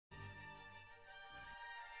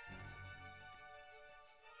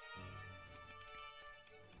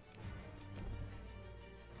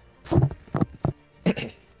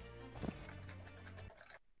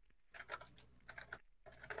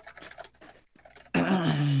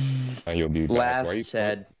and you'll be back. Last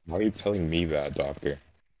Chad. Why are you telling me that, doctor?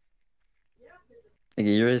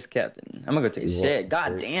 Nigga, you're his captain. I'm gonna go take a shit.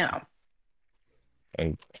 God damn.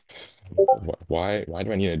 And why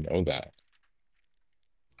do I need to know that?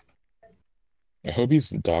 I hope he's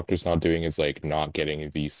doctor's not doing his like not getting a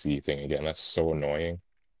VC thing again. That's so annoying.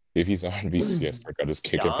 If he's on VCS, I'll just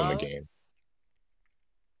kick him from the game.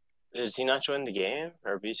 Is he not joining the game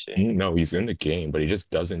or VC? No, he's in the game, but he just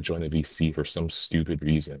doesn't join the VC for some stupid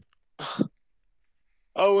reason.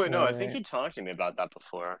 Oh wait, no, I think he talked to me about that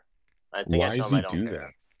before. I think Why does he do that?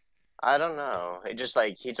 I don't know. It just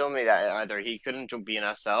like he told me that either he couldn't be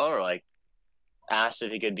in SL or like asked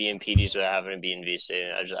if he could be in PDs without having to be in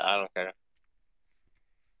VC. I don't care.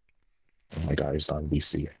 Oh my god, he's on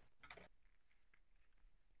VC.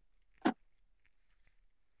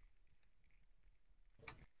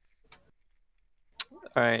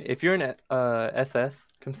 All right, if you're in SS,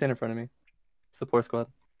 come stand in front of me. Support squad.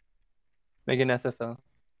 Make an SFL.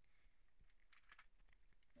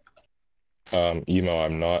 Emo,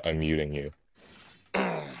 I'm not unmuting you.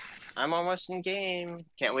 I'm almost in game.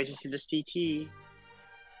 Can't wait to see this TT.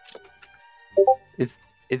 Is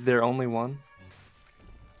there only one?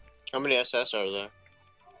 How many SS are there?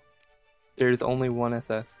 There's only one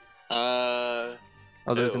SS. Oh,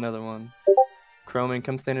 there's another one. Chroman,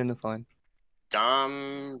 come stand in this line.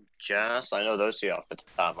 Dom, Jess, I know those two off the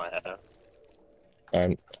top of my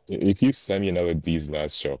head. If you send me another D's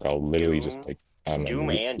last joke, I'll literally just like Doom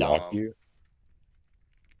and block Dom. you.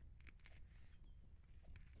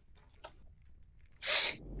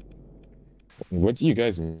 What do you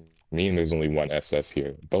guys mean there's only one SS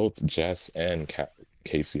here? Both Jess and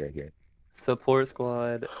Casey are here. Support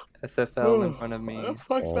squad, SFL in front of me. What the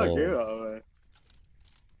fuck's that game?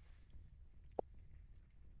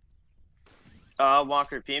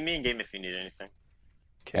 Walker, PM me in game if you need anything.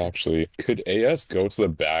 Actually, could AS go to the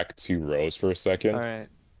back 2 rows for a second? Alright.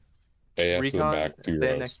 AS Recon, to the back 2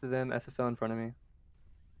 stay rows. next to them, SFL in front of me.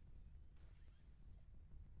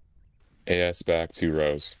 AS back 2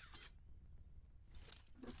 rows.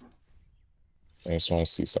 I just want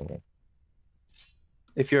to see something.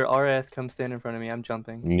 If you're RS, come stand in front of me. I'm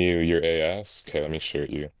jumping. New, you're AS? Okay, let me shoot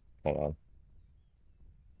you. Hold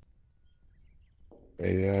on.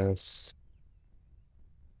 AS.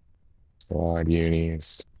 Squad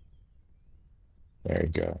unis. There you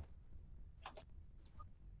go.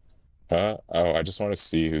 Oh, I just want to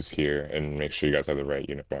see who's here and make sure you guys have the right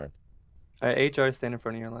uniform. Alright, HR, stand in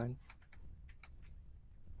front of your line.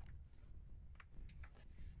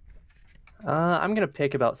 I'm gonna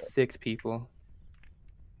pick about 6 people.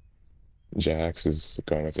 Jax is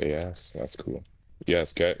going with AS. That's cool.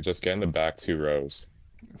 Yes, just get in the back 2 rows.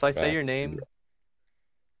 If I say your name.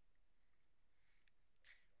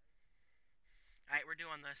 Alright, we're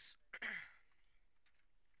doing this.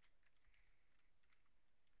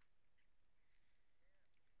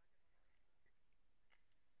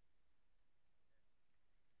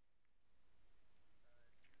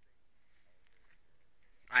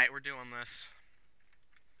 Alright, we're doing this.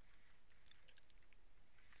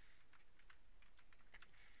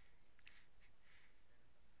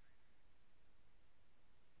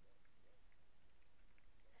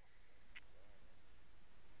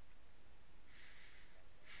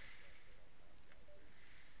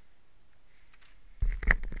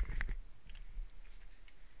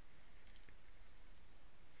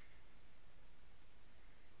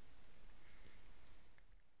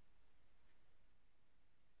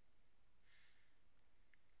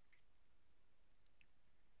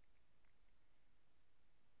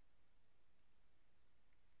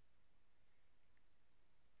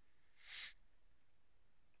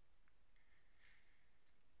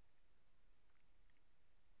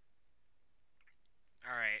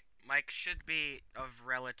 Alright, mic should be of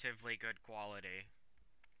relatively good quality.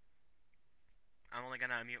 I'm only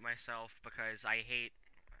gonna unmute myself because I hate...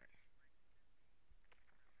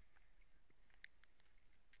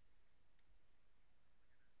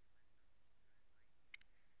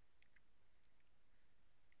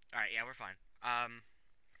 Alright, yeah, we're fine.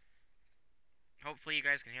 Hopefully you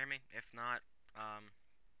guys can hear me. If not, I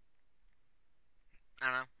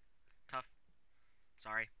don't know. Tough.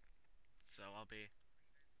 Sorry. So I'll be...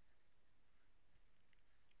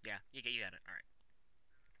 Yeah, you get it.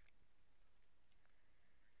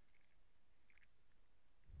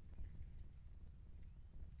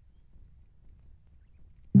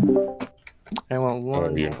 Alright. I want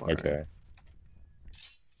one more. Okay.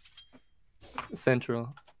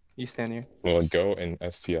 Central. You stand here. Well, go in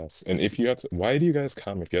STS. And if you have to... Why do you guys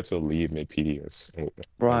come if you have to leave mid-PDs?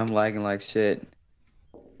 Bro, I'm lagging like shit.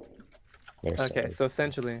 Okay, so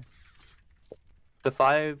essentially, the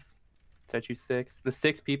 5 Set you 6. The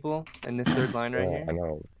 6 people in this third line right Yeah, here. I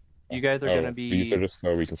know. You guys are gonna be These are just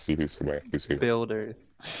so we can see who's who. builders.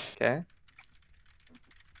 Okay.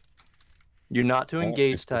 You're not to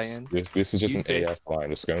engage Titan. This is just You an think- AS line.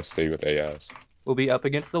 Just gonna stay with AS. We'll be up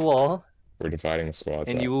against the wall, We're dividing the squads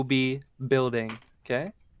and up. you will be building.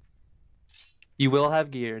 Okay. You will have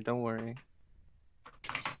gear. Don't worry.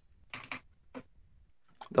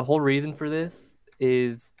 The whole reason for this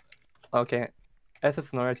is, okay,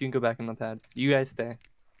 SS Norris, you can go back in the pad. You guys stay.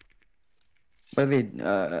 But they,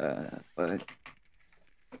 but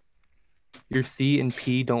Your C and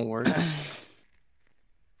P don't work.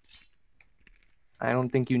 I don't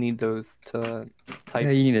think you need those to type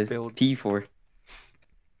yeah, you need a build. P for.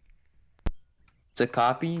 To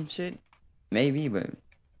copy and shit, maybe, but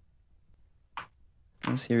I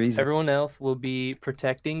don't see a reason. Everyone else will be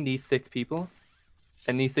protecting these 6 people,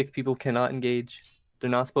 and these 6 people cannot engage. They're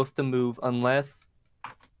not supposed to move unless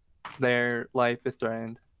their life is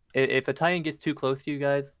threatened. If a Titan gets too close to you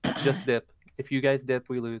guys, just dip. If you guys dip,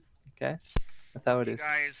 we lose. Okay? That's how it You is.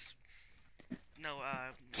 guys, no,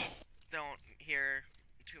 don't hear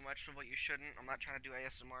too much of what you shouldn't. I'm not trying to do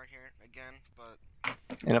ASMR here again, but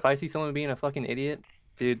And if I see someone being a fucking idiot,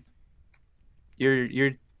 dude,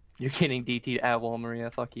 you're getting DT'd at Wall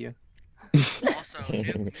Maria. Fuck you. also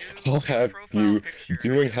new I'll have profile you picture.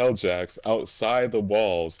 doing Helljacks outside the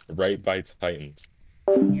walls, right by Titans.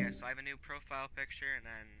 Yeah, so I have a new profile picture and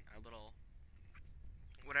then a little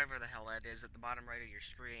whatever the hell that is at the bottom right of your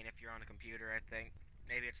screen if you're on a computer, I think.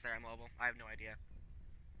 Maybe it's there on mobile. I have no idea.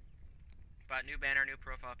 But new banner, new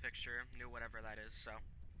profile picture, new whatever that is, so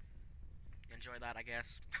enjoy that, I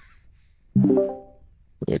guess.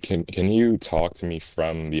 Yeah, can you talk to me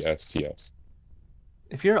from the STS?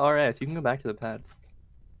 If you're RS, you can go back to the pads.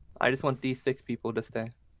 I just want these 6 people to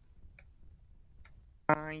stay.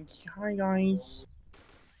 Hi guys.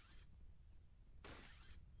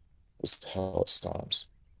 Just hell stops.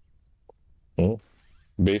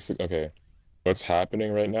 Okay. What's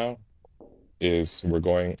happening right now is we're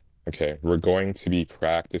going to be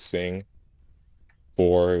practicing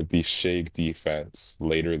for the Shake defense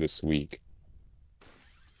later this week.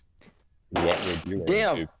 What we're doing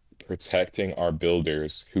Damn. is protecting our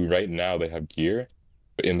builders who right now they have gear,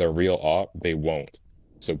 but in the real op they won't.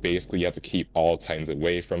 So basically you have to keep all Titans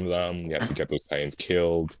away from them, you have to get those Titans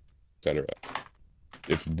killed, etc.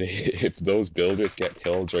 If those builders get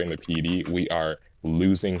killed during the PD, we are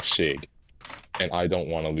losing Shig. And I don't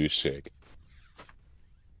want to lose Shig.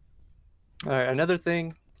 Alright, another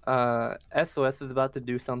thing, SOS is about to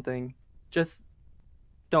do something. Just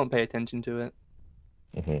don't pay attention to it.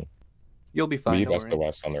 Mm-hmm. You'll be fine. Leave Don't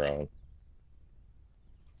worry. SOS on their own.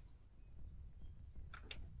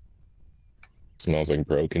 Smells like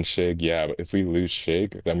broken Shig. Yeah, but if we lose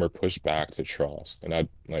Shig, then we're pushed back to Trost. And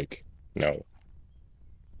no.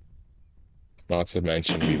 Not to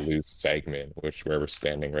mention we lose Segment, where we're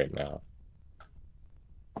standing right now.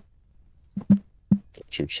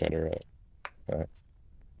 Get your cheddar up.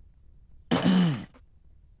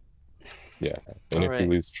 Yeah, and if we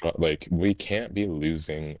lose, we can't be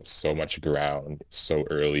losing so much ground so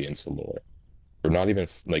early into lore. We're not even,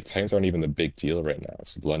 Titans aren't even the big deal right now.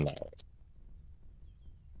 It's Blood Nihilist.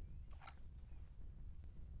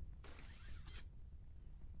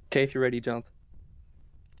 Okay, if you're ready, jump.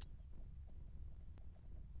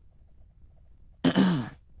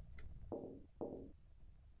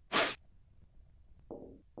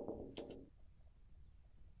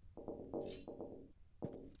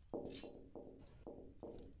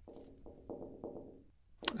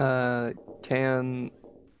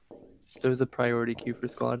 There's a priority queue for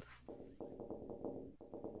squads.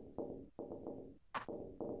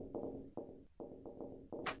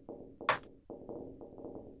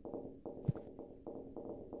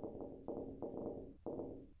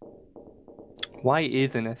 Why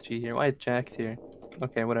isn't SG here? Why is Jax here?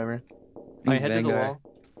 Okay, whatever. I head to the wall.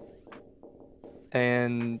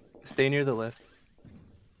 And stay near the lift.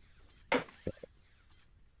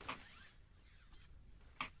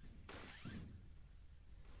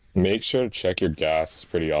 Make sure to check your gas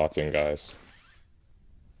pretty often, guys.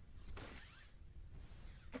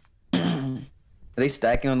 Are they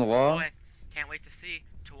stacking on the wall? Boy, can't wait to see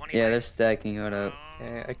 20. Yeah, they're stacking it up.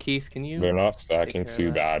 Keith, can you? They're not stacking care too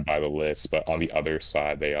of that? bad by the lifts, but on the other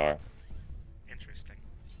side they are. Interesting.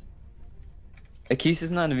 Akis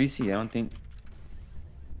is not in VC, I don't think.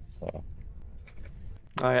 Well,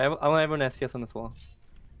 Alright, I want everyone to SKS on this wall.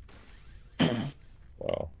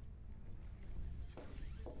 well.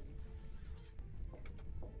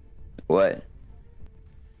 What?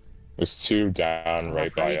 There's 2 down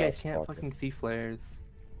right That's why by you guys us. can't fucking see flares.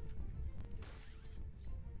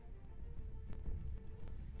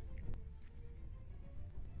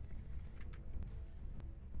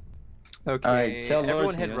 Okay, tell everyone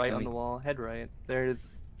Lords head here, right tell on me. the wall. Head right. There's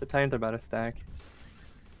the Titans are about to stack.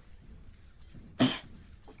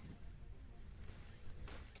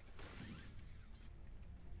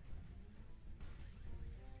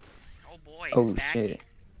 Oh boy. Oh stacking. shit.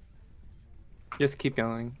 Just keep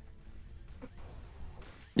going.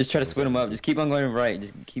 Just try to split them up. Just keep on going right.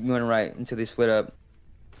 Just keep going right until they split up.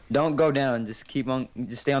 Don't go down. Just keep on.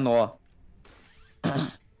 Just stay on the wall.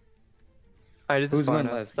 Alright, this Who's is far going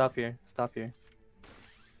enough. left? Stop here. Stop here.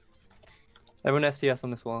 Everyone STS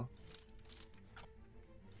on this wall.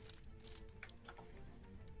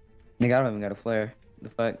 Nigga, I don't even got a flare. The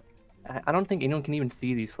fuck? I don't think anyone can even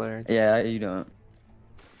see these flares. Yeah, you don't.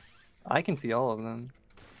 I can see all of them.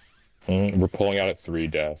 We're pulling out at 3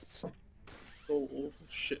 deaths. Oh, awful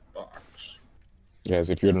shit box. Guys,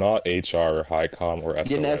 if you're not HR or HighCom or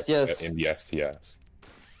Get an SOS, STS. get in the STS.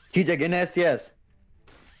 TJ, get an STS.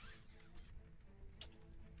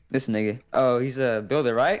 This nigga. Oh, he's a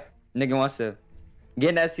builder, right? Nigga wants to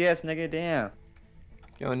get an STS, nigga. Damn.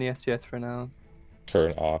 Go in the STS for now.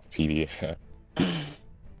 Turn off PD.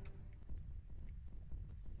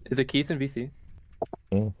 Is it Keith and VC?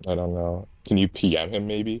 I don't know. Can you PM him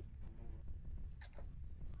maybe?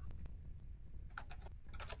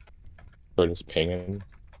 Or just ping him?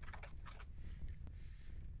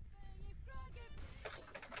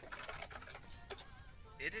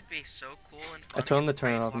 It'd be so cool and I fun told him if to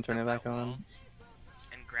turn it Brian off and walked turn it up back that wall on.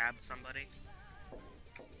 And grabbed somebody.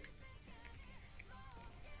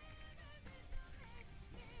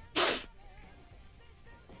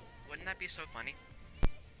 Wouldn't that be so funny?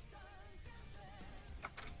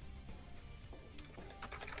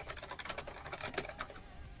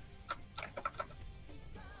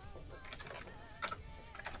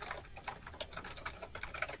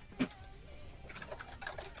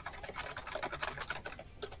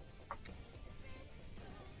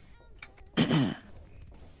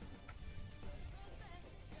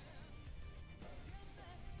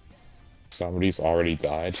 Somebody's already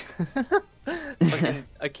died. Fucking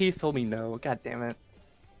Keith told me no. God damn it.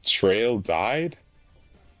 Trail died?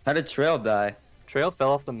 How did Trail die? Trail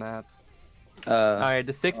fell off the map. Alright,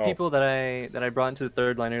 the 6 Oh. people that I brought into the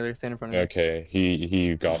third line earlier stand in front of me. Okay,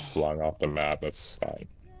 he got flung off the map, that's fine.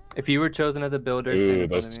 If you were chosen as a builder, stand Ooh, in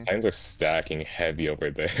front those of me. Titans are stacking heavy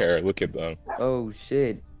over there. Look at them. Oh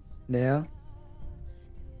shit. Yeah.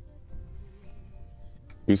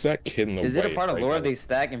 Who's that kid in the Is it a white part of right lore now? they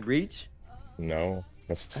stack and breach? No,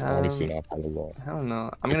 that's obviously Um, not part of the lore. I don't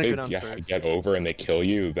know. I'm If gonna they go down first. get over and they kill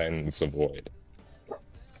you, then it's a void.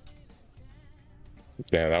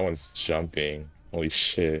 Yeah, that one's jumping. Holy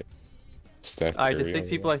shit. Steph Alright, the Curry 6 over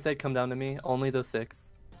people there. I said come down to me. Only those 6.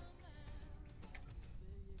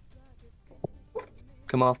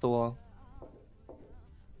 Come off the wall.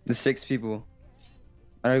 The 6 people.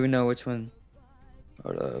 I don't even know which one.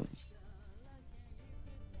 Hold up.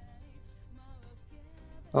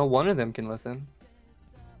 Oh, one of them can listen.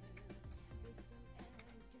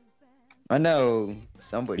 I know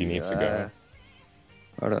somebody. You need to go.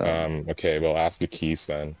 Hold up. Okay, well, ask the keys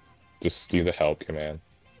then. Just do the help command.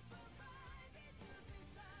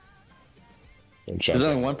 Don't jump There's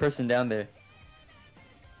only in. one person down there.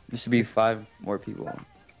 There should be 5 more people.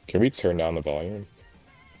 Can we turn down the volume?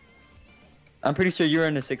 I'm pretty sure you're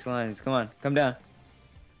in the 6 lines. Come on, come down.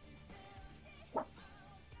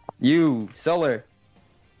 You, Solar.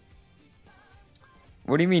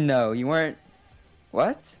 What do you mean no? You weren't.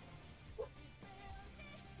 What?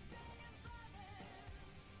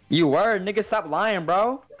 You were, nigga. Stop lying,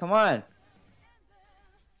 bro. Come on.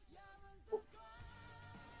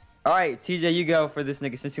 All right, TJ, you go for this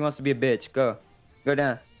nigga since he wants to be a bitch. Go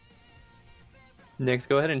down. Next,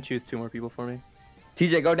 go ahead and choose 2 more people for me.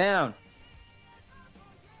 TJ, go down.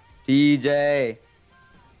 TJ,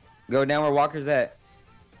 go down where Walker's at.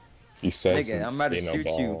 He says Nigga, I'm about to say no shoot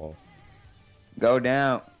you. ball. Go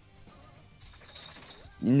down.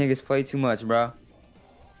 You niggas play too much, bro.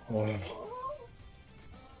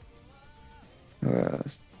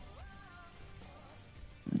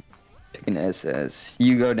 Pick an SS.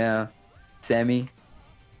 You go down. Sammy.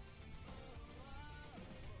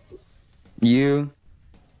 You.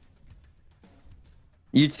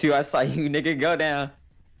 You too. I saw you, nigga. Go down.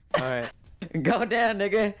 Alright. Go down,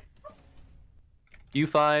 nigga. You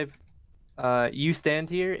 5, you stand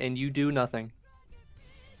here and you do nothing.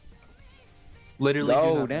 Literally do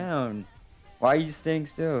Go nothing. down. Why are you staying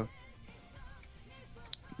still?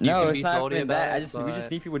 You No, can it's be not salty even about that. it, We just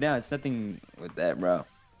but- need people down. It's nothing with that, bro.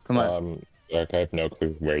 Come on. Like, I have no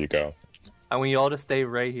clue where you go. I want you all to stay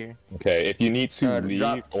right here. Okay, if you need to leave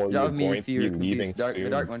drop or me you're going if to you're be leaving confused. The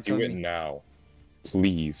soon, dark one, do tell it me. now.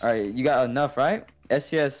 Please. All right, you got enough, right?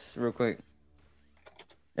 SCS real quick.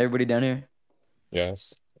 Everybody down here.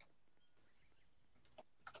 Yes.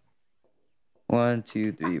 1,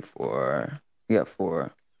 2, 3, 4. We got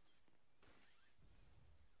 4.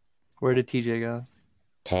 Where did TJ go?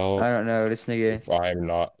 Tell I don't know. This nigga. if I'm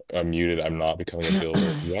not muted, I'm not becoming a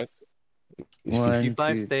builder. What? One, You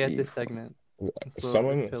 5 two, stay at three, this four. segment.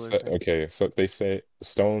 Someone pillar said, thing. okay, so they say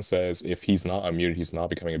Stone says if he's not unmuted, he's not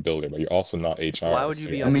becoming a builder, but you're also not HR. Why would you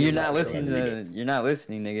so be I mean, you're unmuted? not listening unmuted. to. You're not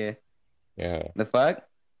listening, nigga. Yeah, The fuck?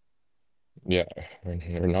 yeah,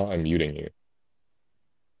 we're not unmuting you.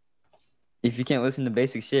 If you can't listen to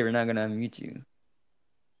basic shit, we're not gonna unmute you.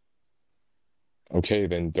 Okay,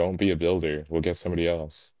 then don't be a builder. We'll get somebody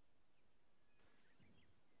else.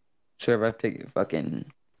 Sure, if I pick fucking.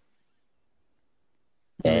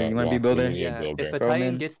 Yeah, you wanna be a Rock, builder? we need a Yeah, builder. if a Bro, Titan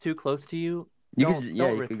man. gets too close to you, You don't, could,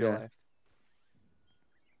 don't you risk could your go. life.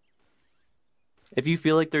 If you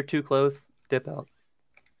feel like they're too close, dip out.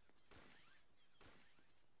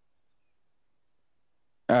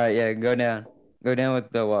 All right, yeah, go down. Go down with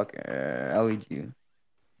the walker. I'll lead you.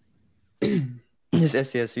 This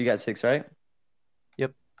SCS, so you got 6, right?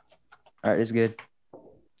 Yep. All right, it's good.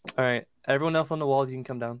 All right, everyone else on the walls, you can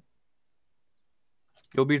come down.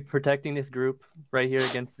 You'll be protecting this group right here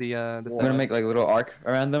against the We're gonna setup. make like a little arc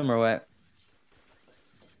around them, or what?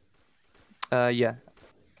 Yeah.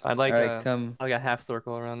 I'd like All right, come. like a half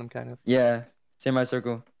circle around them, kind of. Yeah,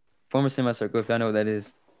 semicircle. Form a semicircle if y'all know what that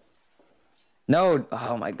is. No,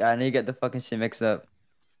 oh my god, now you get the fucking shit mixed up.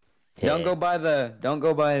 Don't go by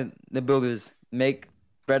the builders. Make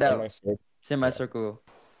spread out semicircle.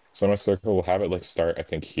 Semicircle will have it like start, I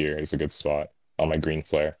think here is a good spot on my green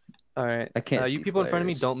flare. All right. I can't You see people in front of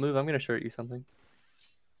me, flares. don't move. I'm gonna shirt you something.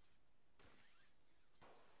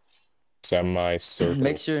 Semicircle.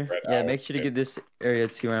 Make sure, spread yeah, out. make sure to get this area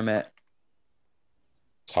to where I'm at.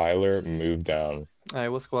 Tyler, move down. All right,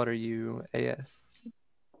 what squad are you? AS.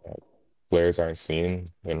 Flares aren't seen.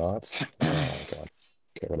 They're not. Oh my god.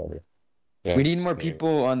 Okay, whatever. We need Yes, more yeah.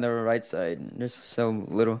 people on the right side. There's so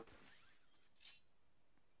little.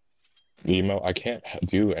 Emo, I can't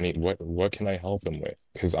do any. What can I help him with?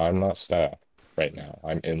 Because I'm not staff right now.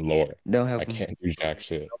 I'm in lore. Don't help I him. can't do jack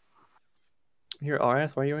shit. You're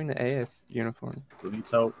RS. Why are you wearing the AS uniform? Who needs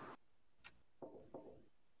help?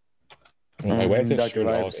 I went and Dr. showed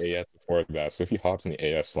all of Vibes. AS before that, so if he hops in the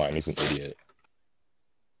AS line, he's an idiot.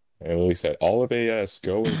 I literally said, all of AS,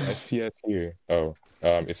 go with STS here. Oh,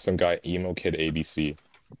 it's some guy, Emo Kid ABC.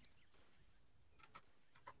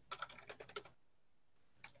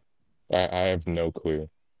 I have no clue.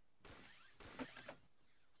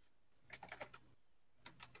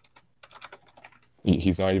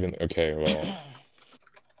 He's not even, okay, well.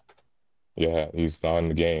 Yeah, he's not in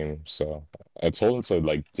the game, so I told him to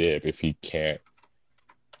like dip if he can't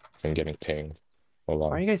from getting pinged. Hold Why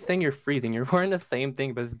are on. you guys saying you're freezing? You're wearing the same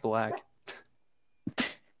thing, but it's black.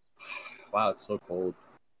 Wow, it's so cold.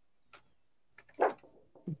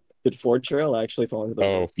 Did Ford Trail actually fall into the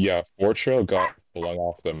Oh, yeah, Fortrail got flung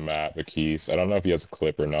off the map, the keys. I don't know if he has a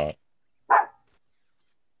clip or not.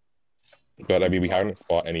 But I mean, we haven't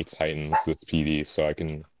fought any Titans this PD, so I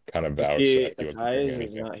can kind of vouch that he the wasn't guy doing is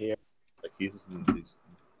anything. not here. Like he's another.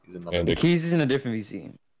 And The it- keys is in a different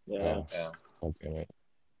VC. Yeah. Oh, Yeah. oh, damn it.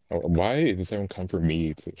 Oh, why does everyone come for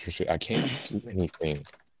me? I can't do anything.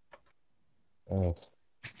 Oh.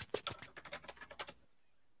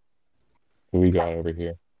 Who we got over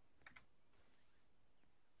here?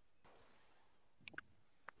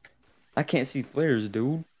 I can't see flares,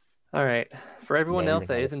 dude. All right. For everyone No, else you're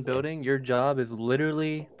that not isn't okay. building, your job is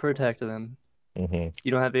literally protect them. Mm-hmm.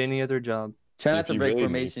 You don't have any other job. Try not If to you break really need-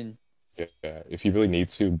 formation. Yeah, if you really need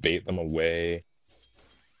to, bait them away.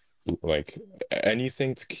 Like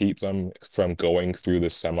anything to keep them from going through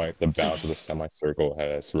the bounds of the semicircle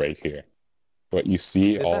has right here. But you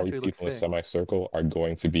see, This all actually these looks people in the sick. semicircle are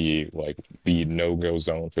going to be like the no-go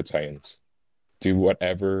zone for Titans. Do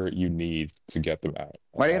whatever you need to get them out.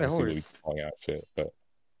 Why do you got a Honestly, really horse? calling out shit, but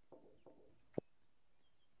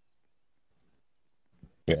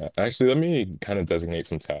yeah. Actually, let me kind of designate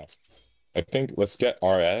some tasks. I think let's get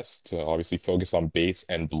RS to obviously focus on baits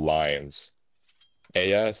and blinds.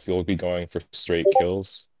 AS, you'll be going for straight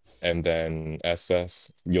kills, and then SS,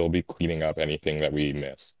 you'll be cleaning up anything that we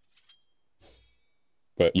miss.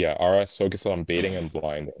 But yeah, RS focus on baiting and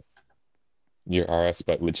blinding. You're RS,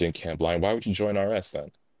 but legit can't blind. Why would you join RS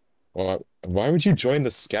then? Why would you join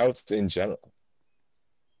the scouts in general?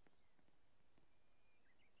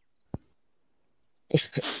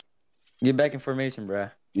 Get back in formation,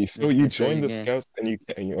 bruh. So you That's all join you the can. scouts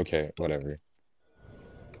and okay, whatever.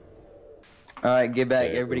 All right, get back.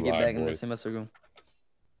 Okay, Everybody get live, back in the boys. semicircle.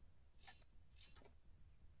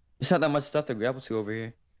 There's not that much stuff to grapple to over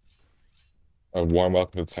here. A warm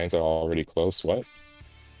welcome to the Titans are already close. What?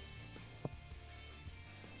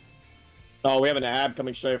 Oh, we have an ab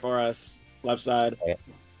coming straight for us. Left side.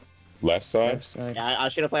 Left side? Left side. Yeah, I'll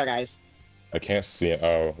shoot a flare, guys. I can't see it.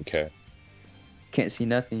 Oh, okay. Can't see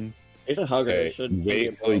nothing. He's a hugger. Okay, Should wait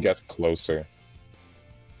until he gets closer.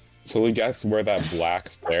 Until he gets where that black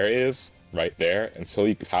flare is, right there. Until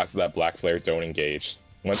he passes that black flare, don't engage.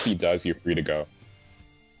 Once he does, you're free to go.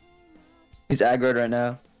 He's aggroed right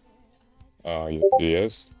now. Oh, he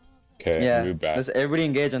is? Okay, Yeah. move back. Let's everybody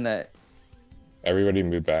engage on that. Everybody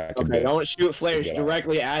move back a Okay, bit. don't shoot flares get out.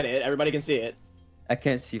 directly at it. Everybody can see it. I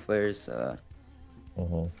can't see flares.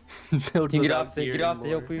 Mhm. Build Can you without gear get off the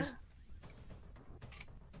hill, anymore. please?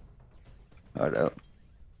 Hold up.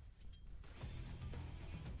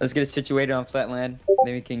 Let's get it situated on flat land.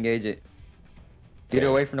 Then we can engage it. Get it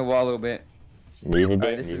away from the wall a little bit. Move a bit.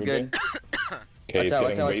 Alright, this is move a good. bit. Okay, he's Watch out,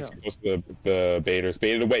 getting watch way out, too close to the baiters.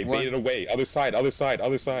 Bait it away, One. bait it away. Other side, other side,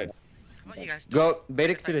 other side. Well, you guys Go bait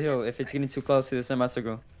it to the hill if it's getting too close to the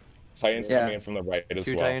semicircle. Titans Yeah. coming in from the right as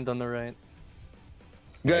Two well. Titans on the right.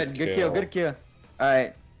 Good, Nice good kill, kill. good kill.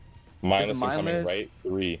 Alright, Minus incoming minus. right,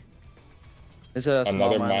 3. there's a small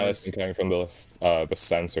Another minus. minus incoming from the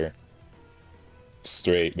center.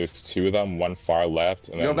 Straight. There's 2 of them, one far left,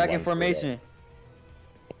 and Go then back in one straight up. formation.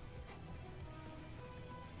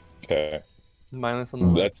 Okay. Minus on the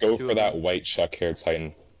left. Let's go Two for of that them. white chuck hair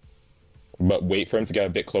Titan. But wait for him to get a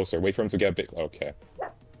bit closer. Wait for him to get a bit. Okay.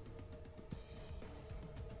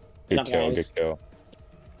 Good Not kill. nice. Good kill.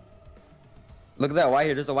 Look at that white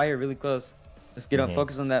here. There's a white here really close. Let's get on. Mhm.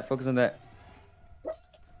 Focus on that. Focus on that.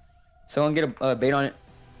 Someone get a bait on it.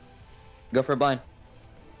 Go for a blind.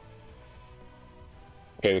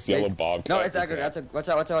 Okay, this yellow Bait- bob. No, cut it's is accurate. that- Watch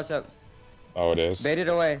out, watch out, watch out. Oh, it is. Bait it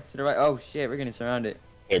away to the right. Oh shit, we're getting surrounded.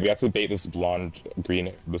 Okay, we have to bait this blonde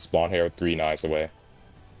hair with 3 knives away.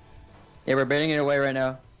 Yeah, we're baiting it away right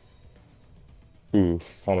now.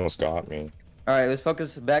 Oof, almost got me. All right, let's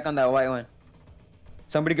focus back on that white one.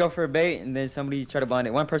 Somebody go for a bait, and then somebody try to blind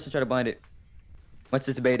it. One person try to blind it. Once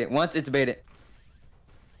it's baited. Once it's baited.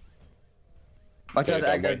 Watch Okay, out,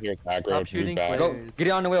 that it's right aggro. here is aggro. Stop Move shooting back. flares. Go, get it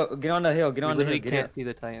on the wheel. Get on the hill. Get We on the hill. literally Get can't it. see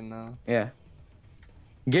the Titan now. Yeah.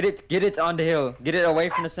 Get it on the hill. Get it away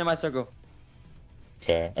from the semicircle.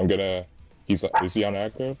 Okay, I'm gonna. Is he on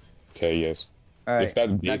aggro? Okay, he is. All right. If that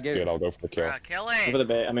now beat's get- good, I'll go for the kill. kill Go for it. the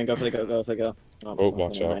bait. I mean, go for the go. Go for the go. Oh,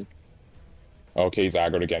 watch never out. mind. Okay, he's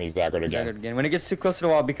aggroed again. He's aggroed again. Staggered again. When it gets too close to the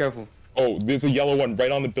wall, be careful. Oh, there's a yellow one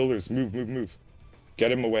right on the builders. Move, move, move.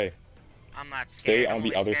 Get him away. I'm not scared. Stay I'm on the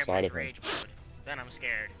only other scared side when of him. it's rage mode. Then I'm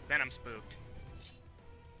scared. Then I'm spooked.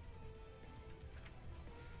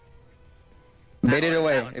 Bait it That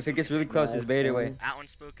away. one's If it gets spooking really me. close, just bait it away. That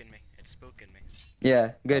one's spooking me. It's spooking me.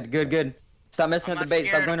 Yeah. Good. Good. Good. Stop messing I'm up the not bait.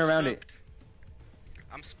 scared, Stop going I'm around it. spooked.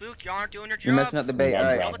 I'm spooked. Y'all aren't doing your jobs. You're messing up the bait. One All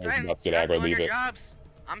right. brown All the hair's time. about to You're get not aggro. doing Leave your it. jobs.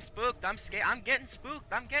 I'm spooked. I'm scared. I'm getting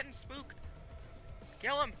spooked. I'm getting spooked.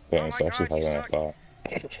 Kill him. Yeah, oh it's my actually God, you harder than I suck.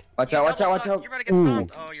 thought. Watch You out. Watch double out. Watch suck. out. You're about to get Ooh,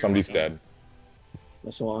 stomped. Oh, you're somebody's lucky. dead.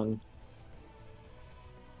 This one.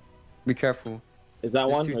 Be careful. Is that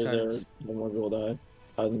There's one? two Or is there turns. one more people died?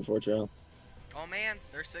 I was in Fort Trail. Oh man,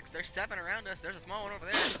 there's 7 around us. There's a small one over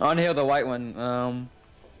there. On the hill, the white one.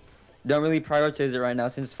 Don't really prioritize it right now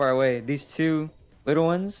since it's far away. These 2 little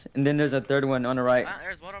ones, and then there's a third one on the right.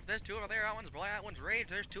 There's one over. There's 2 over there. That one's black. That one's rage.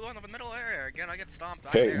 There's 2 on the middle area. Again, I get stomped.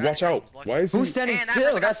 Hey, I watch out! was lucky. Why is he? Who's standing Man, that still?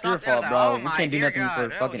 person got That's your stomped out fault, of bro. that. Oh We my can't do dear nothing for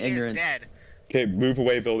God. fucking he is ignorance. dead. Okay, move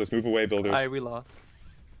away, builders. Move away, builders. Alright, we lost.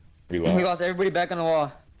 We We lost. lost everybody back on the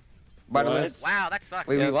wall. By the What? lips. Wow, that sucks.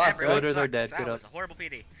 Wait, we Dude, lost, everyone right? Voters are sucks. dead. That Good was a horrible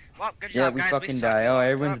PD. Well, good Yeah, job, we guys. fucking suck. die. Oh,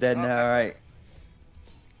 everyone's dead Oh, now. that All right.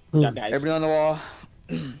 Good job, guys. Everybody on the wall.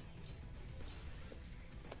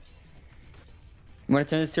 You want to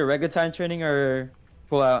turn this to a regular time training or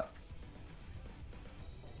pull out?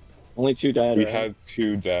 Only 2 died. We right? had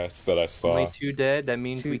 2 deaths that I saw. Only 2 dead. That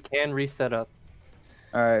means Two. we can reset up.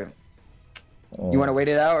 All right. You want to wait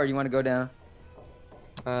it out or you want to go down?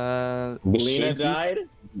 This Lena should be died?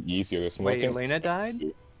 easier. This Wait, one. Lena died?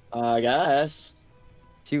 I guess.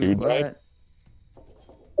 Two. Who What? died?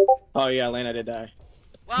 Oh yeah, Lena did die.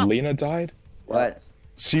 Well, Lena died? What?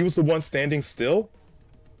 She was the one standing still?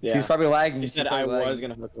 She was Yeah. probably lagging. She She's said I probably was lagging.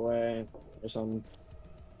 gonna hook away or something.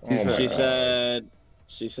 Oh my She God.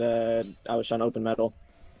 said I was trying to open metal.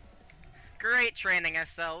 great training,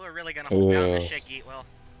 SL. We're really gonna hold down the Ugh. shit eat well.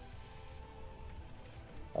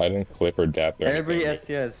 I didn't clip her death or Everybody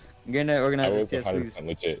anything. STS. You're gonna I organize was STS, please. 100%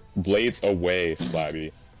 legit. Blades away,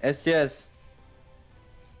 Slabby. STS.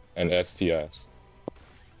 And STS.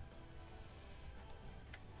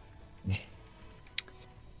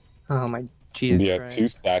 Oh my Jesus Yeah, Christ. 2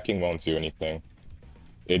 stacking won't do anything.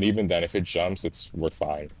 And even then, if it jumps, we're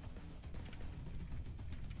fine.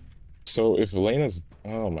 So if Elena's...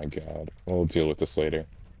 Oh my god. We'll deal with this later.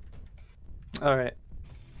 Alright.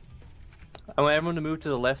 I want everyone to move to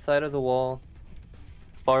the left side of the wall.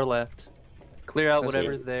 Far left. Clear out Okay.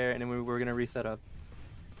 whatever's there, and then we're gonna reset up.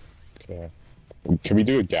 Okay. Can we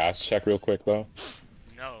do a gas check real quick, though?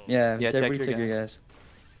 No. Yeah, Yeah, so check everybody your check your guys.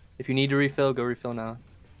 If you need to refill, go refill now.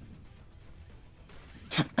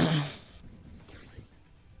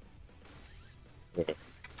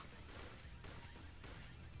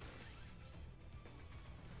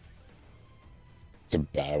 It's a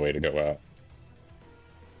bad way to go out.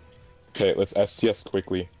 Okay, let's STS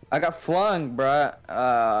quickly. I got flung, bruh.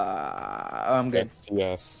 I'm good.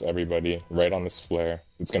 STS, everybody. Right on this flare.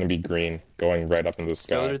 It's gonna be green, going right up into the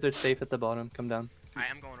sky. Builders are safe at the bottom. Come down. I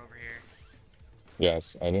am going over here.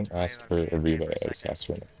 Yes, I didn't ask for a relay, I just asked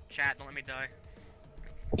for it. Chat, don't let me die.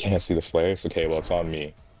 I can't see the flares? Okay, well, it's on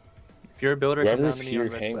me. If you're a builder, come down Whoever's to me here on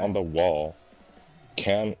red hang flag. on the wall,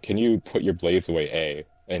 can you put your blades away, A,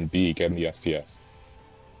 and B, get in the STS?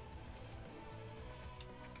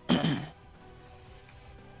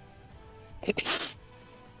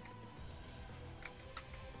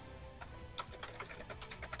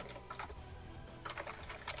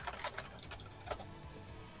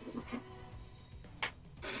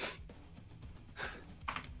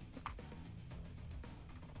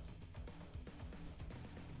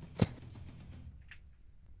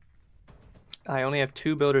 I only have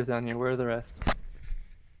 2 builders down here. Where are the rest?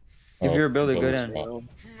 If you're a builder, go builders down. drop.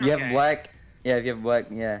 You have Okay. black. Yeah, if you have black,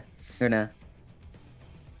 yeah. Go down.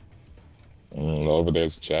 Over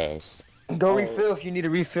there's Jess. Go Oh. refill if you need a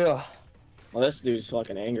refill. Well, this dude's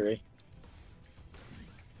fucking angry.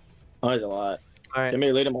 Oh, there's a lot. Alright, Let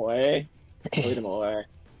me lead him away. Lead him away.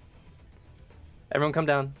 everyone come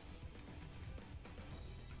down.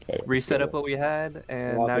 Okay, let's Reset go. up what we had,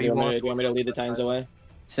 and Walker, now do you you want want... me to lead the Titans away?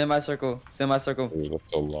 Semicircle. Semicircle. Ooh,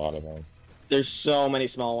 that's a lot of them. There's so many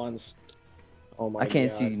small ones. Oh my I can't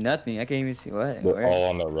God. see nothing. I can't even see what. They're Where? all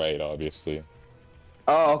on the right, obviously.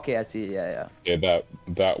 Oh, okay. I see. Yeah, yeah. Yeah,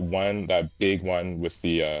 that big one with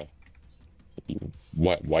the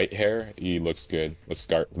white hair, he looks good. Let's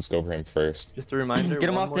go for him first. Just a reminder. Get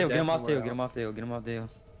him one off more tail. Get death him and off we're tail. Get out. him off tail. Get him off tail.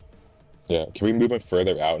 Yeah, can we move him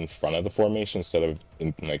further out in front of the formation instead of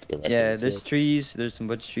in like directly Yeah, into there's it? trees. There's some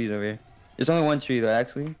bunch of trees over here. There's only one tree though,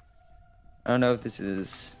 actually. I don't know if this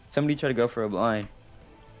is. Somebody try to go for a blind.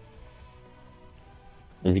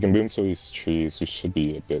 If we can move to these trees, we should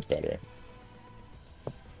be a bit better.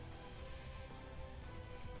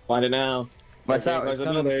 Find it now. Watch Okay, out! guys, It's the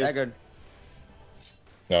coming. It's builders. aggroed.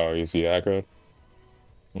 No, is he aggroed?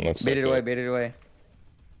 Looks Bait like it away. Bait it away.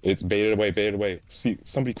 It's baited away, baited away. See,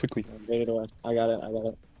 somebody quickly. Bait it away. I got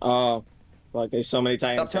it. Oh, fuck, there's so many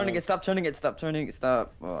Titans. Stop turning it. Stop turning it. Stop turning it.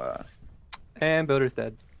 Stop. And builder's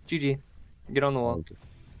dead. GG. Get on the wall.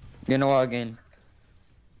 Get in the wall again.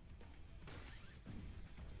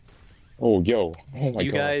 Oh, yo. Oh my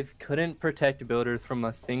You god. guys couldn't protect builders from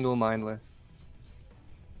a single mindless.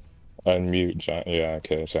 Unmute, Giant. Yeah,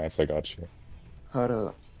 okay, Giants, I got you. Hold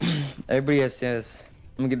up. Everybody has yes.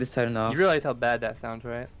 I'm gonna get this tightened off. You realize how bad that sounds,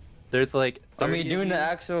 right? There's like. I mean, 30 doing of the you.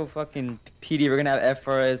 actual fucking PD, we're gonna have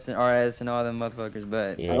FRS and RS and all them motherfuckers,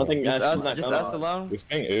 but Yeah. I don't think just that's us, not just gonna- us alone. The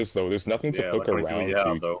thing is, though, there's nothing to Yeah, poke like, what do around we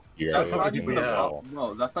have, to though? here. That's what not do even we the have? problem.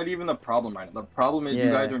 No, that's not even the problem right now. The problem is you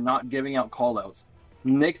Yeah. guys are not giving out callouts.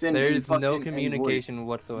 Nixon. There's no fucking any communication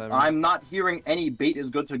whatsoever. voice. I'm not hearing any bait is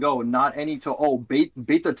good to go. Not any to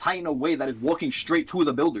bait the Titan away that is walking straight to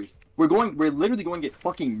the builders. We're literally going to get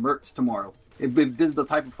fucking murked tomorrow. If this is the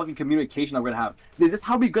type of fucking communication that we're gonna have. Is this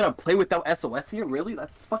how we gonna play without SOS here? Really?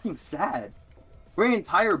 That's fucking sad. We're an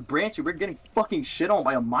entire branch and we're getting fucking shit on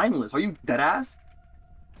by a mindless. Are you deadass?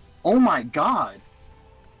 Oh my god.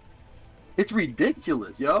 It's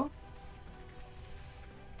ridiculous, yo.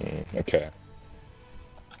 Okay.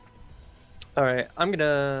 All right, I'm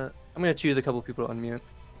gonna choose a couple people to unmute.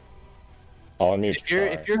 I'll unmute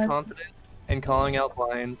If you're confident in calling out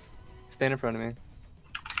blinds, stand in front of me.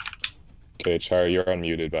 Okay, Char, you're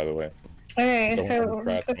unmuted, by the way. Okay, Don't so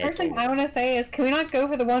crack the my first thing phone. I want to say is, can we not go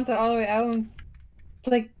for the ones that are all the way out?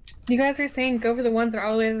 Like, you guys were saying, go for the ones that are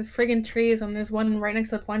all the way to the friggin' trees when there's one right next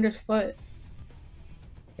to the blinder's foot.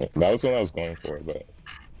 That was what I was going for, but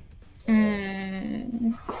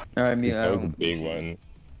All right, mute. that was the big one.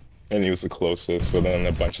 And he was the closest, but then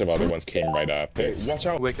a bunch of other ones came right after. Hey, watch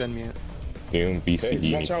out! Wick unmute. Boom, VCE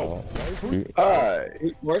Hey, watch needs out! help. Dude,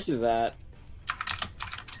 Whose horse is that?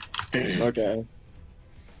 Okay.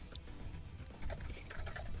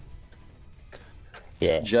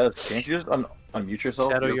 Yeah. Jess, can't you just Unmute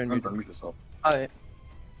yourself. Shadow, Yo, you're friends, unmuted. unmute yourself. Alright.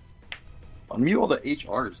 Unmute all the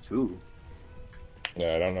HRs too.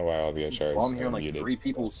 Yeah, I don't know why all the HRs While I'm are hearing like muted. 3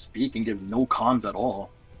 people speak and give no comms at all.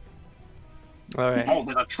 Alright. Oh,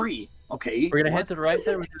 there's a tree. Okay. We're gonna what? head to the right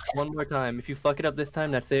side one more time. If you fuck it up this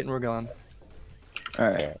time, that's it and we're gone.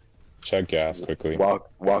 Alright. Check gas quickly.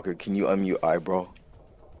 Walker, can you unmute eyebrow?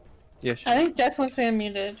 Yeah, sure. I think Jess wants to be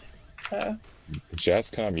unmuted. So. Jess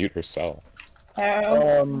cannot mute herself.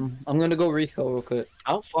 Oh. I'm gonna go Rico real quick.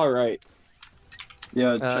 How far right?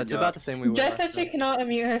 Yeah, It's about the same we were. Jess said last she time. cannot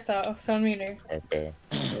unmute herself, so unmute her. Okay,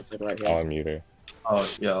 It's like right I'll here. unmute her. Oh,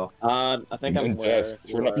 yo. I think I'm And where. Jess,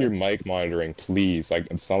 turn up your mic monitoring, please. Like,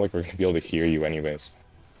 it's not like we're gonna be able to hear you anyways.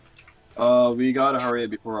 We gotta hurry it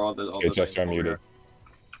before all the. Okay, Jess, you're things unmuted.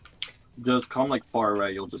 Just come like far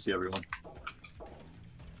away. You'll just see everyone.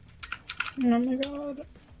 Oh my god.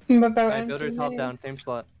 I'm about Alright, builder top MTV. down, same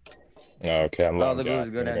spot. Okay, I'm Oh, letting the Jack.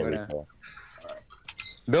 builders, go down, I'm go gonna down. recall.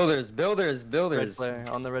 Builders. Red flare,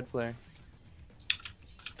 on the red flare.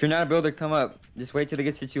 If you're not a builder, come up. Just wait till they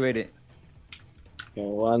get situated. Okay,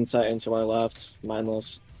 one Titan to our left,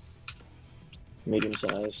 mindless. Medium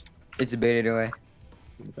size. It's baited away.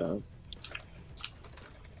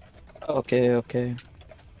 Okay. Okay.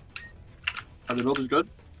 Are the builders good?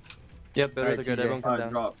 Yep, builders Alright, are good. TJ. Everyone come Alright,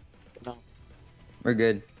 down. drop. We're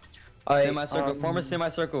good. Alright, Semicircle. Form a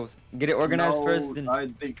semicircles. Get it organized No, first. Then...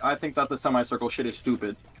 I think that the semicircle shit is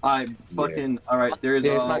stupid. I fucking alright. There's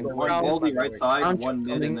Yeah, it's not one going baldy down. right side, I'm one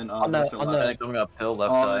mid, and then on the- rest on are the- left. Coming uphill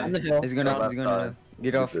left On side. On the hill. It's gonna. Left It's gonna. side.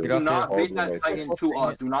 Get off. Do Get off not here. bait that Titan to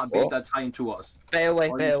us. Do not bait that Titan to us. Stay away,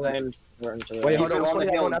 Or stay you away. stand Wait, Keep hold it on. on the Hold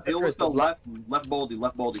hill. on after Deal with first. the left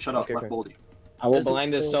baldy. Shut up, Okay, left okay. baldy. I will This is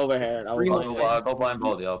blind this cool. silver hair. I will blind it. Go blind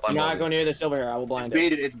baldy. I'll I'm blind not baldy. going near the silver hair. I will It's blind it.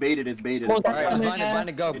 baited. It's baited. Come on, Alright, Yeah. blind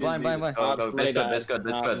it. Go. Blind. Go, go. Somebody This good. died. This good.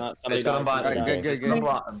 This No, good. not- This somebody good on died. blind. Alright, good. This good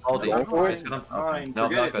on baldy. Go for it. This good on. Alright, No,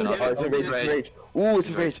 forget not it. good. Oh, it's in rage, it's in rage. Ooh, it's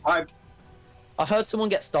in rage. Alright, I heard someone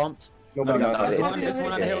get stomped. Nobody No, got no, that. it's- There's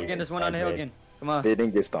one on the hill again. There's one on the hill again. Come on. They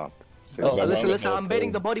didn't get stomped. Oh, There's Listen, one listen, on I'm the baiting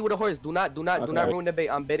hill. the body with a horse. Do not Okay. ruin the bait.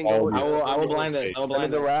 I'm baiting the Oh, horse. I will blind this. I will Turn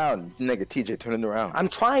blind it it. around. Nigga, TJ, turn it around. I'm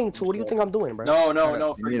trying to. What do you think I'm doing, bro? No, You need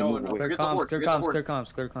to forget move away. Clear the comms. horse. Clear Forget the comms. horse. Clear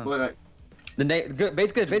comms. Clear comms. Wait. The good.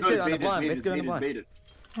 Bait's good. Bait's good on the Baited, blonde. baited, Bait's good on the blonde. baited.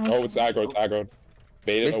 Oh, it's aggro. It's aggro.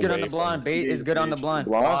 Bait it Bait's good on away the blonde. from- Bait is good on the blonde.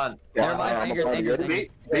 Blonde? Never mind. I'm Angers. a Angers. blonde.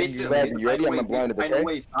 Bait, Angers. bait, You ready? I'm bait, blinded, bait okay?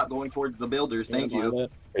 away, stop going towards the builders. Thank you.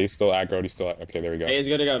 He's still aggro. He's still. Okay, there we go. Bait's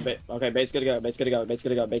good to go. Okay, bait's good to go. Bait's good to go. Bait's good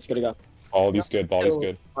to go. Bait's good to go. Baldy's good. Baldy's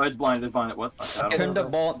good. Oh, it's blind. It's blind. What? Okay, Turn the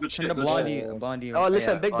ball. Good Turn shit, the good shit. blondie. Oh,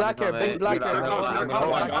 listen, Yeah. big black hair, big black hair.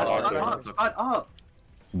 Shut up.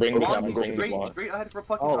 Bring the Blonde, bring the blonde. straight ahead for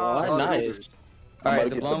fucking. Oh, nice. All right, might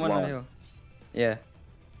the get blonde the one on the blonde. hill. Yeah.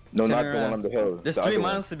 No, not Turn the one around. on the hill. There's The three other one.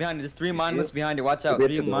 mindless behind it. There's three You see mindless it? behind it. Watch out. bit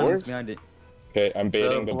Three to the mindless horse? behind it. Okay, I'm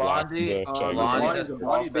baiting the black. Blondie, The shaggy.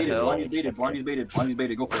 Blondie. Blondie's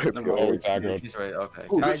baited. Go for it. Oh, it's aggro. He's right. Okay.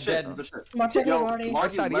 Ooh, Alright, good shit. dead. Good shit. Watch out, Yo, Marty. Marty,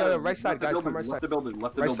 Right side, left- yeah, right side, left the guys, builders, come right left side. the builders,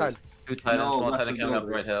 left the Right builders. side. Two Titans. No, Small left Titan the coming up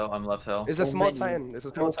builders. right hill. I'm left hill. It's a small Titan. It's a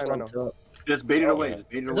small Titan right now. Just bait it away. Just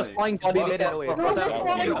bait it There's a away. flying It's being body. baited away. No, no, That no,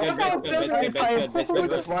 one. no, Good, no, good, no, good, good, no, good, no, good, good, good, no,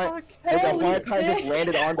 good. fuck. Hey, the Holy flying kind just shit.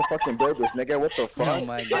 landed on the fucking builders, nigga. What the Oh fuck?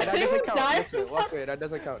 my That god. doesn't count. Die. Listen, walk away. That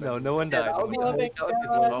doesn't count. No, no one died. Oh my god.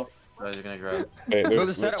 Oh, guys, you're gonna grab. Hey, Builder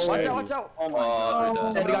there's set up. Watch out. Watch out. Oh my Oh,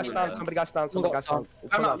 god. they're dead. Somebody got stunned. Somebody got stunned. Somebody got stunned.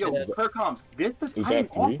 Time out, yo, clear comms. Get the Is Titan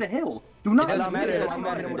that off three? the hill. Do not It doesn't matter, it do doesn't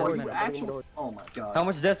matter, it You doesn't matter. actual. Oh my god. How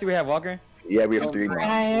much deaths do we have, Walker? Yeah, we have 3 now. Five.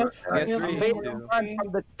 Yeah, You're three. I'm baiting them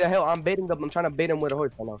from the hill. I'm baiting them. I'm trying to bait them with a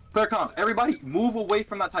horse right now. Clear comms. Everybody, move away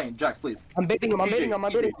from that Titan. Jax, please. I'm baiting them. I'm baiting them.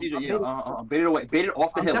 I'm baiting them. TJ, yeah, bait it away. Bait it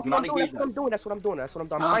off the hill. That's Do what not I'm doing. engage That's what I'm them. doing. That's what I'm doing. That's what I'm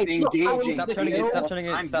doing. I'm Stop trying. engaging. Stop turning it. Stop turning it.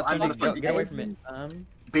 I'm- Stop I'm turning gonna it. Get away from it.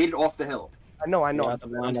 Bait it off the hill. I know. I know. Yeah, the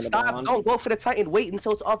blonde, the Stop! blonde. Don't go for the Titan. Wait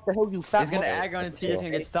until it's off the hill. You fat. He's gonna mother- ag on it. TJ's gonna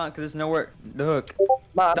get stunned because there's nowhere. The hook.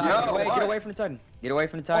 Nah, Stop. Yo, Get away. what? Get away from the Titan. Get away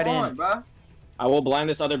from the Come Titan. on, bruh. I will blind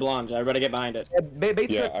this other blonde. Everybody get behind it. Bait's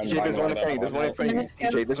Yeah, good. I'm TJ, there's one in front of you. There's one in front of you.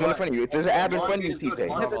 TJ, there's one in front of you. There's an ab in front of you, TJ.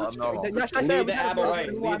 I'm normal. Yes, Leave the ab away.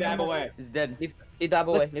 Leave the ab away. He's dead. Leave that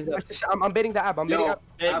away. Leave that. I'm baiting the ab. I'm baiting Yo, ab.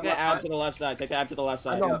 Take the ab to the left side. Take the ab to the left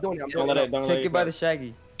I side. know I'm doing it. I'm Don't doing let it. it. Don't let Take it. it by the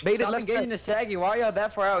Shaggy. Bait it Stop left engaging side. the Shaggy. Why are y'all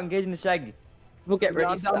that far out engaging the Shaggy? We'll get ready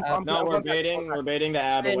I'm for down, that. I'm No, down, we're I'm down. baiting. We're baiting the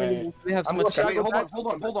ab away. We have so I'm much. gonna Wait,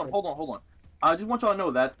 hold on. I just want y'all to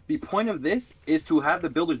know that the point of this is to have the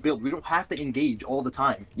builders build. We don't have to engage all the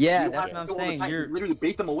time. Yeah, We don't that's have what I'm to go all the saying. time. You're You literally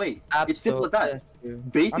bait them away. It's simple as that.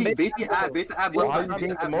 Bait the ab Bro, left how side, you bait bring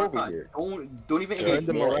the ab them left over side. here? Don't even Yeah, engage.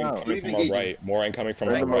 them more around. incoming Don't from even our engage. right. More incoming from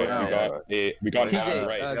Turn our them right. around. We got TJ, ab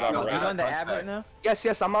right. We got are you right. on the ab right now?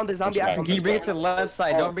 Yes, I'm on the zombie Hunchback. action. Can you bring it to the left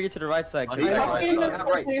side? Don't bring it to the right side. Bait the ab right.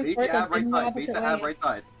 Okay, Bait the ab right. Bait the ab right side. Bait the ab right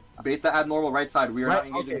side. Bait the abnormal right side. We are not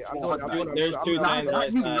engaging the small hunchback. There's two times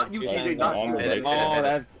right side. Not you, two TJ, times. not On the you. right. Oh,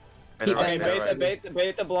 that's. Keep Okay, banging.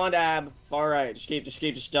 bait the blonde ab. Far right. Just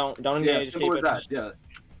don't Yeah, engage. Just simple keep as it. that. Yeah.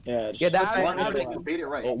 Yeah. Yeah, that Bait ab it is right. Bait it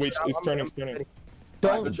right. Oh wait, it's turning. It's turning.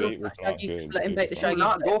 Don't The just bait was not Shaggy, good. just let him It bait was the not Shaggy. Do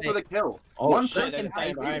not let go him for the bait. kill. Oh One shit! person There's a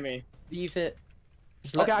tank behind me. Leave it.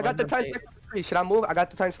 Just Okay, let I got the him time bait. stuck on the tree. Should I move? I got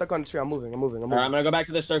the time stuck on the tree. I'm moving. Alright, I'm gonna go back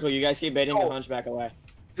to the circle. You guys keep baiting the hunchback away.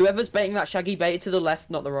 Whoever's baiting that Shaggy, bait it to the left,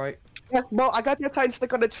 not the right. Yes, bro, I got the time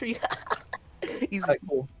stuck on the tree. Easy. Alright,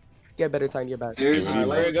 cool. Get better time. Get back. Here's Alright,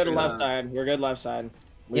 we're good left side. We're good left side.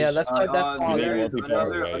 Yeah, left side, left side.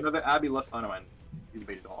 Another Abby left. Oh no, man. He's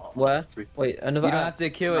baited all. Where? Three. Wait, You another don't ab. have to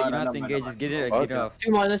kill it. You don't have to engage. Just get it. Get it off.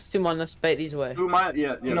 2 minus, 2 minus. Bait these away. 2 minus.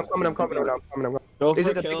 Yeah. I'm coming. Go Is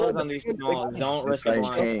for it the big kills one? on these The big smalls. one? Don't risk a Nice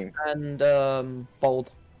blind. game. And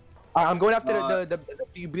bold. I'm going after the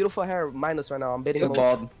beautiful hair mindless right now. I'm baiting The him.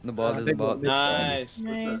 bald. The bald is the bald. Nice.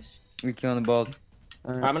 Nice. We killing the bald.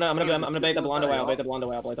 I'm gonna bait the blonde away. I'll bait the blonde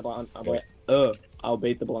away. I'll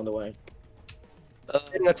bait the blonde away.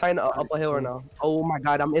 Hitting a tiny up a hill right now. Oh my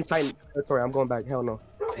god, I'm in tiny territory. I'm going back. Hell no.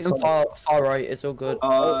 So, far right, it's all good.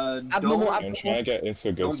 Abnormal, I'm trying to get into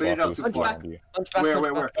a good Don't bait spot up. for this Hunchback. block. Hunchback, Where?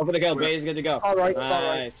 hunchback. Over the kill. Bait is good to go. Far right, far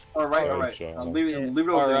right. Nice. All right. Leave it over there. Leave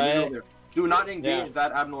it over there. Do not engage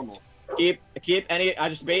that abnormal. Keep any. I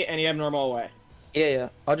just bait any abnormal away. Yeah.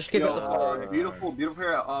 I'll just keep it at the far right. Beautiful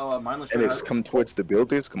hair. Mindless. And it's come towards the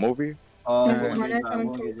builders. Come over here. There's We'll one engage that, coming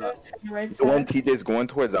we'll engage towards that. us on the right The one side. TJ's going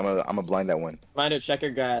towards, I'm gonna blind that one. Mind it. Check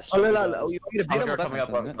your gas. Oh, no. You want me to beat him? Hunter coming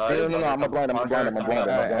up on No, side. I'm gonna blind him. I'm gonna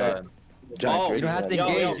blind him. Giants Oh, ready. You don't have to Yo,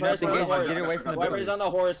 engage. yo, You don't have first to on the engage. horse. Get it away from the Whoever's builders. on the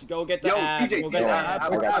horse, go get the Yo, ab. TJ, Go get the ab. I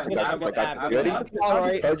Go got get this. the ab. You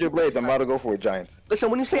ready? Hold your blades. I'm about to go for it, Giants.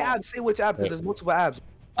 Listen, when you say abs, say which ab, because there's multiple abs.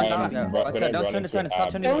 Don't Then turn I the run turn. into Stop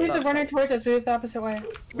ab. turning. Don't leave the Stop. runner towards us. Do it the opposite way.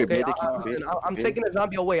 Okay, Bait I'm taking the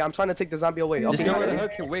zombie away. I'm trying to take the zombie away. There's Okay. nowhere to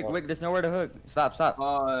hook. Wick. There's nowhere to hook. Stop.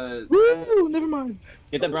 Woo! Never mind.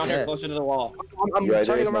 Get the brown hair Yeah. closer to the wall. I'm Yeah,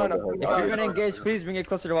 turning there's around. no hook. If you're gonna engage, please bring it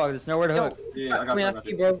closer to the wall. There's nowhere to hook. Yeah, I I got mean, that. after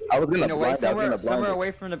you, bro. I was gonna In a way, blind. I was gonna somewhere blind.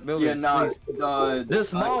 away from the builders. Yeah, nah. Please. There's a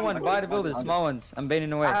small one by the builders. Small ones. I'm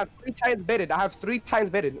baiting away. I have 3 times baited. I have 3 times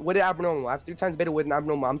baited with an abnormal. I have 3 times baited with an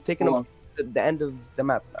abnormal. I'm taking them to the end of the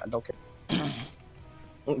map. I don't care.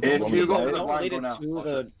 If you go for the Don't blind, lead go it now.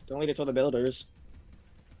 to the builders.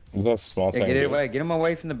 That's small Yeah, time. get it dude. away. Get them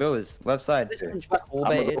away from the builders. Left side. This hunchback all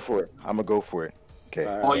I'm gonna baited. go for it. I'm gonna go for it. Okay.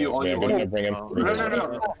 All you. Yeah, I'm gonna bring him.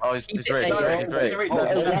 No. Oh, he's Keep ready. it He's ready. He's ready. Wait, Nice.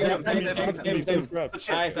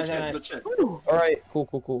 the chip. Alright,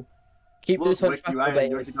 cool. Keep this hunchback all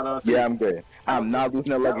baited. Yeah, I'm good. I'm not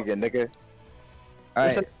losing the leg again, nigga. All right.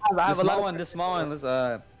 Listen, I The have a lot small of one. The small one. Let's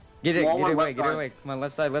get it. Small Get one, it away. left Get it side. away. Come on,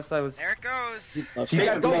 left side. Let's. There it goes. You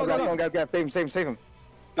gotta go. Save him.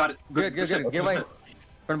 Got it. Good. Get away.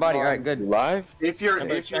 From the body. All right. You Good. live? If you're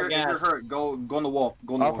Somebody check gas. hurt, go on the wall.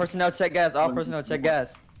 Go on the All wall. personnel check gas. All personnel check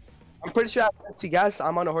gas. I'm pretty sure I have 50 gas.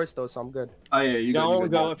 I'm on a horse though, so I'm good. Oh yeah, you Don't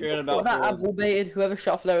go if you're in a What that ab belt. wall baited? Whoever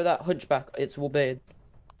shot flare of that hunchback, it's wall baited.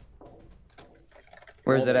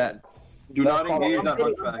 Where's it at? Do not I'm engage that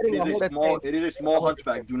hitting- hunchback. I'm hitting a whole It is a small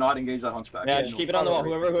hunchback. Do not engage that hunchback. Yeah, just keep it on the wall.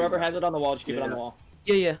 Whoever has it on the wall, just keep it on the wall.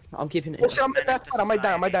 Yeah, I'm keeping Oh it. shit, I'm in that spot. I might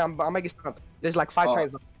die. I might get stunned. There's like 5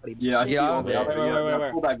 times. Yeah, I see Yeah, you over there. wait.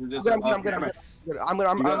 Yeah, pull back. We're just- I'm good. okay. I'm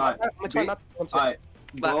gonna try not to. Alright,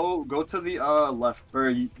 go to the left,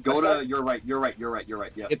 or go to your right.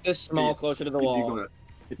 Yeah. Get this small closer to the wall.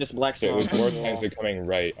 Get this black Yeah, small. there's more times coming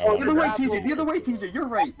right. Oh, The other way, TJ. The other way, TJ. You're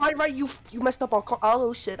right. Right. You messed up on.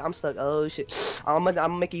 Oh shit, I'm stuck. Oh shit. I'm gonna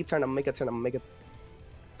make a turn. I'm gonna make it.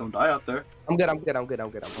 Don't die out there. I'm good.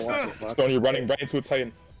 Stone, you're running right into a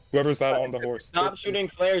Titan. Whoever's that on the horse. Stop shooting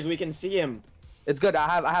flares. We can see him. It's good. I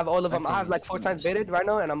have all of them. I have like 4 times baited right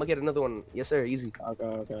now, and I'm gonna get another one. Yes sir, easy.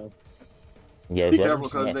 Okay. Yeah, Be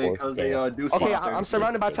whoever's careful on that horse, because they do. Okay, I'm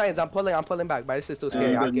surrounded by Titans. I'm pulling back, but this is too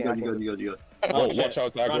scary. I can't. You good. Oh, shit. watch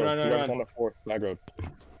out, Flag Run, Road. run, run, Whoever's run. on the fourth, Flag Road.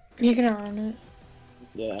 You're gonna run it.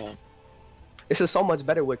 Yeah. This is so much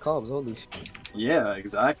better with comms. Holy shit. Yeah,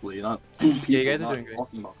 exactly. Not 2 people. you guys are not doing great.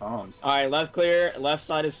 talking about comms. All right, left clear. Left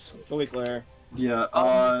side is fully clear.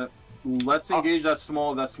 Yeah. Let's engage that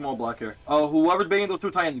small black hair. Whoever's baiting those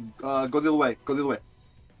 2 Titans, go the other way.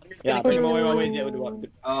 Yeah, wait. Never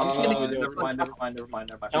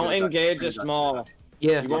mind. Don't engage the small.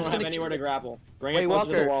 Yeah. You won't have anywhere to grapple. Bring Wait, it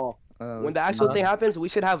closer to the Walker. wall. When the actual thing happens, we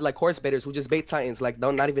should have like horse baiters who just bait Titans. Like,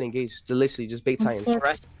 don't not even engage. Just literally just bait Titans.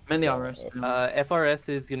 Rest. Mainly on rest. FRS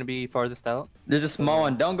is gonna be farthest out. There's a small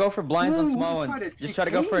one. Don't go for blinds on small ones. Just try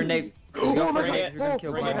to go for a nape. Go for a nape. You're gonna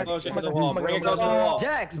kill Bring it blind. closer to the wall. Bring it closer to the wall.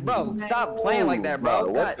 Jax, bro, stop playing like that, bro.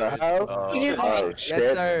 What the God. hell? Oh, Yes, shit.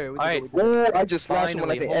 sir. Alright. Ooh, I just slashed him when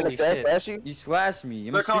I Finally, think holy NXS shit. slash you. You slashed me.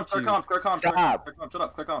 I'm Clear gonna comms, shoot clear you. comms, clear comms, Stop. shut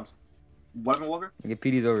up, clear comms. Weapon Walker? Get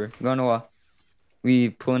PD's over. Go on the wall. We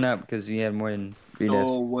pulling up because we had more than 3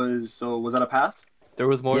 deaths. Was that a pass? There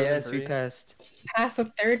was more Yes, than we 3. passed. Pass the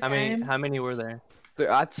third How many? time. How many were there?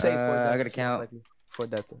 I'd say 4 deaths. I gotta count. 4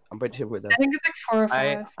 deaths. I'm pretty sure 4 I deaths. think it's like 4 or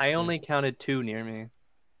 5. I only counted 2 near me.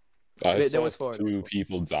 I There saw was 4, there was 2 4.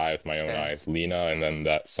 people die with my own Okay. eyes. Lena and then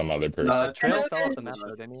that some other person. Trail no, fell off the no, map,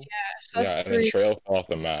 though, didn't he? That's Yeah, and then 3. Trail fell off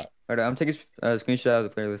the map. Alright, I'm taking a screenshot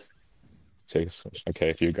of the playlist. Okay,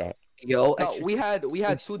 if you got. Yo, No, we had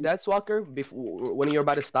 2 deaths, Walker, before when you're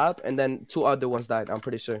about to stop, and then 2 other ones died. I'm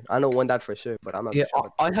pretty sure. I know 1 died for sure, but I'm not Yeah,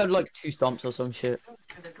 sure. I had like 2 stomps or some shit.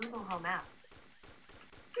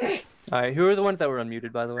 Alright, who are the ones that were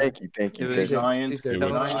unmuted, by the way? Thank you. It was Giants, It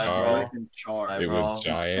was Eyebrow, Char. and Char. It was And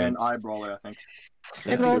Giants. Eyebrawler, I think.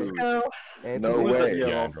 And let's go. No way.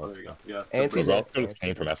 Yeah, Yeah. And The TJ. Roscoe's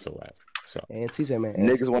came from SOS. So And TJ, man.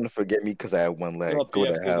 Niggas want to forget me because I have 1 leg. Go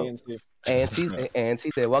to hell. And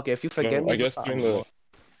TJ. Walker, if you forget me, I guess during the.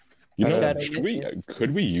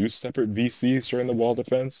 Could we use separate VCs during the wall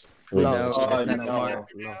defense? Or No, just- that's not smart.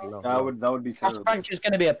 That would be That's terrible. French is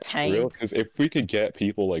gonna be a pain. Real? Because if we could get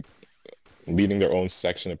people like leading their own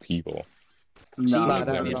section of people. Okay,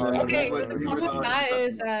 the problem with that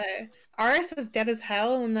is RS is dead as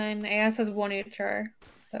hell, and then AS has 1 HR.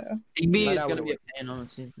 So. EB is gonna be a pain,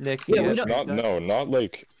 honestly. Nick, Yeah, we don't. Not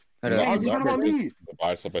like. Hold Not, on. not just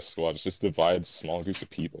divide stuff by squads, just divide small groups of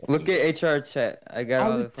people. Look at HR chat. I got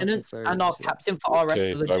all Our the fucking lieutenants players and our shit. captain for our rest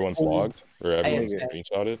Okay, of so the everyone's logged or everyone's AFK.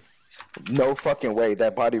 screenshotted. No fucking way.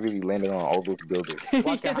 That body really landed on all those buildings. Crazy.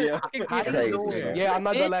 Yeah, I'm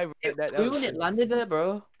not gonna lie. That Who was when it landed there,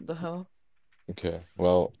 bro? The hell? Okay,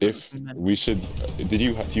 well, if we should, do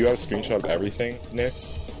you have a screenshot of everything,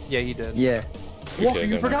 Nix? Yeah, he did. Yeah. Okay,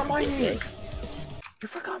 you forgot my name.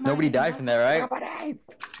 Nobody died from that, right?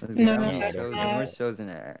 No, no, Where's no. Chosen? Where's Chosen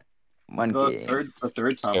at? One The game.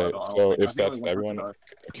 third time. Okay, so if that's everyone,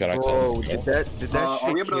 can I tell them? did that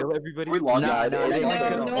are we able to everybody? we log Nah, in? nah, they No,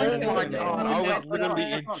 didn't. no, Oh no, my no, god, I was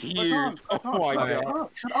literally in tears. Oh my god.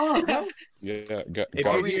 Shut up. Yeah, If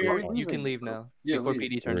guys, you're come on. you can leave now Yeah, before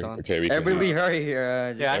leave. PD turns on. Okay, we can Everybody leave. hurry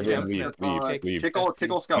here. Yeah, actually, Everyone I'm leave. Kick all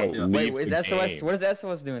scouts. No, Yeah. leave Wait, is the SOS? game. What is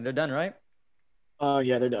SOS doing? They're done, right? Oh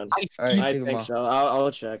yeah, they're done. Alright, I take them think off. so.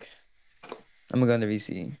 I'll check. I'm gonna go on the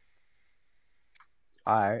VC.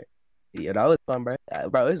 Alright. Yeah, that was fun, bro.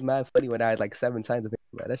 Bro, it was mad funny when I had like 7 times of it,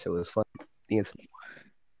 bro. That shit was fun.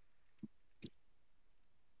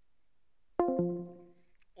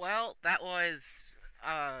 Well, that was,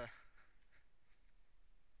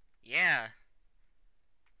 yeah.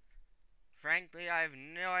 Frankly, I have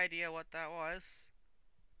no idea what that was.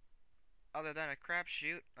 Other than a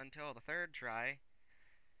crapshoot until the 3rd try.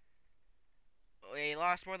 We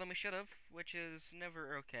lost more than we should have, which is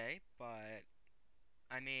never okay, but,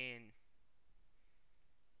 I mean,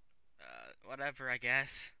 whatever, I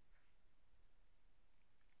guess.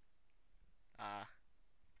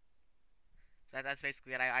 That's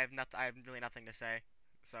basically it. I have really nothing to say.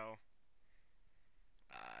 So,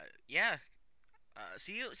 yeah.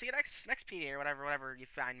 See you next PD or whatever you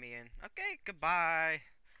find me in. Okay, goodbye.